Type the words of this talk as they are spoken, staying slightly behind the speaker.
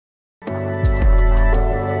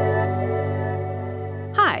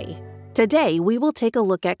Today, we will take a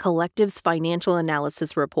look at Collectiv's financial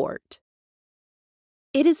analysis report.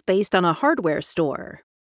 It is based on a hardware store.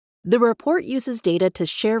 The report uses data to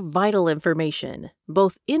share vital information,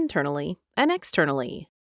 both internally and externally.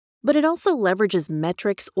 But it also leverages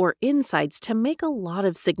metrics or insights to make a lot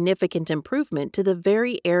of significant improvement to the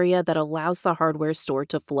very area that allows the hardware store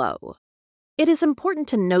to flow. It is important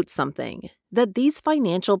to note something, that these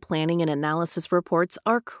financial planning and analysis reports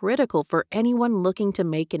are critical for anyone looking to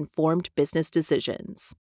make informed business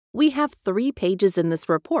decisions. We have 3 pages in this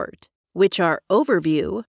report, which are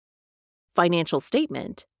Overview, Financial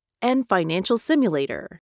Statement, and Financial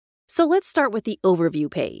Simulator. So let's start with the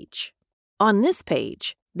Overview page. On this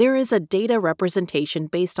page, there is a data representation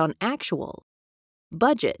based on actual,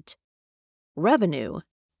 budget, revenue,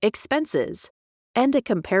 expenses, and a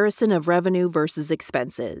comparison of revenue versus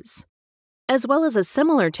expenses, as well as a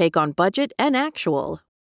similar take on budget and actual,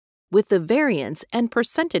 with the variance and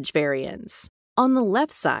percentage variance. On the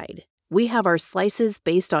left side, we have our slices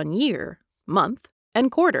based on year, month,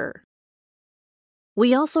 and quarter.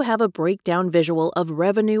 We also have a breakdown visual of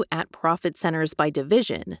revenue at profit centers by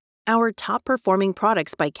division, our top-performing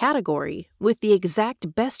products by category with the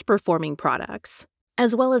exact best-performing products,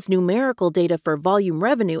 as well as numerical data for volume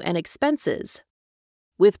revenue and expenses,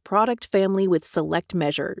 with product family with select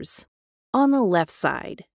measures. On the left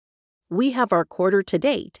side, we have our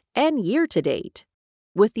quarter-to-date and year-to-date,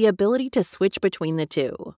 with the ability to switch between the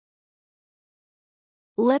two.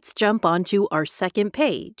 Let's jump onto our second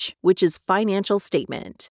page, which is Financial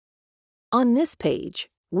Statement. On this page,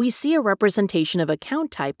 we see a representation of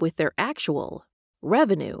account type with their actual,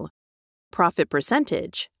 revenue, profit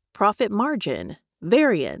percentage, profit margin,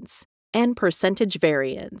 variance, and percentage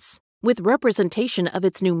variance, with representation of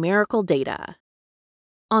its numerical data.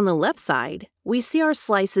 On the left side, we see our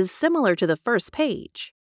slices similar to the first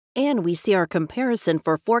page, and we see our comparison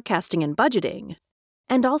for forecasting and budgeting,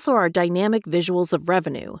 and also our dynamic visuals of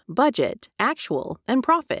revenue, budget, actual, and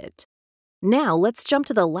profit. Now let's jump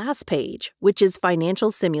to the last page, which is Financial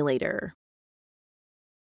Simulator.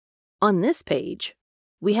 On this page,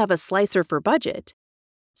 we have a slicer for budget,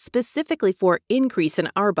 specifically for increase in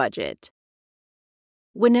our budget.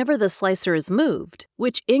 Whenever the slicer is moved,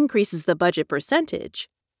 which increases the budget percentage,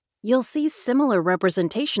 you'll see similar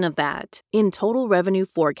representation of that in total revenue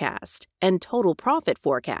forecast and total profit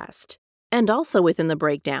forecast, and also within the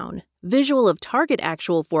breakdown, visual of target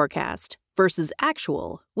actual forecast versus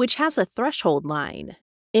actual, which has a threshold line.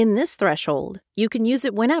 In this threshold, you can use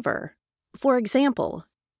it whenever. For example,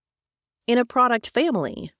 in a product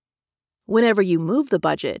family, whenever you move the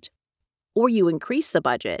budget or you increase the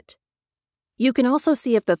budget. You can also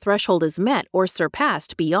see if the threshold is met or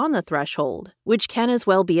surpassed beyond the threshold, which can as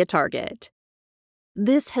well be a target.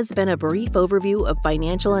 This has been a brief overview of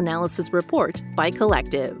Financial Analysis Report by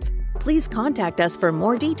Collectiv. Please contact us for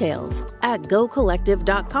more details at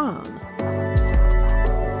gocollectiv.com.